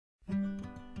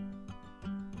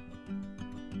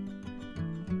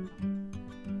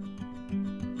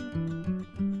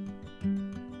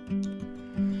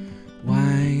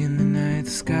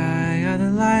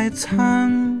lights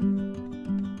hung?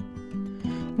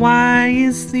 Why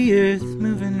is the earth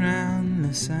moving round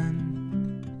the sun?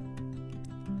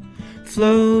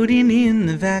 Floating in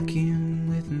the vacuum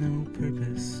with no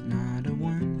purpose, not a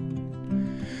one.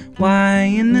 Why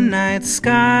in the night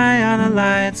sky are the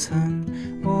lights hung?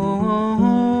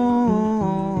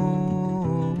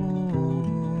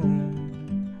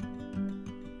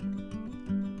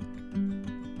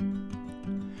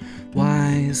 Why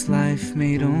is life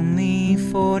made only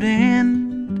for the end?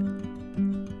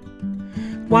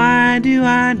 Why do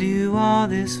I do all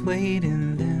this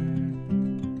waiting then?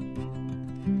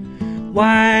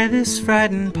 Why this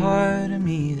frightened part of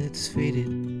me that's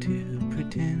fated to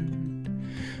pretend?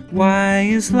 Why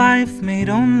is life made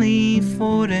only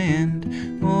for the end?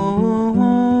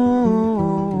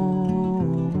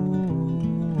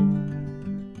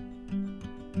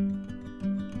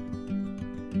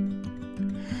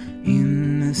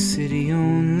 In the city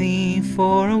only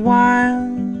for a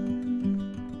while,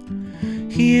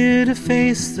 here to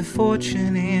face the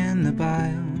fortune and the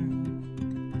bile.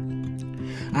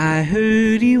 I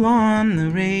heard you on the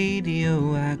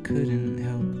radio, I couldn't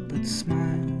help but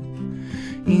smile.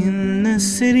 In the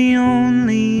city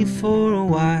only for a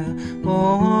while.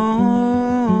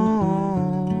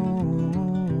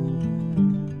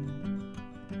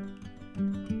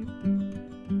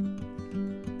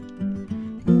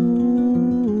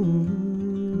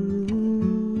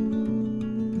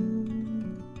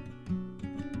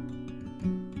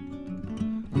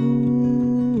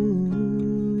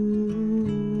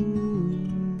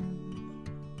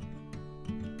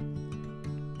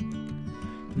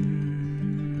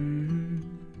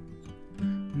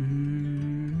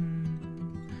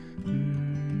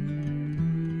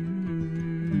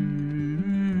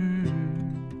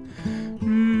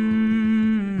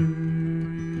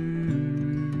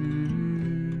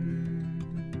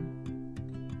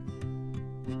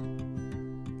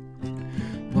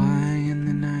 Why in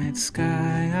the night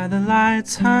sky are the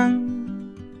lights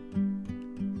hung?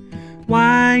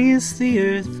 Why is the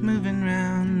earth moving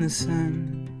round the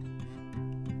sun?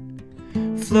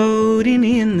 Floating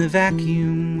in the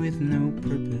vacuum with no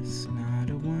purpose, not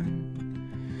a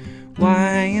one.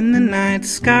 Why in the night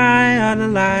sky are the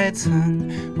lights hung?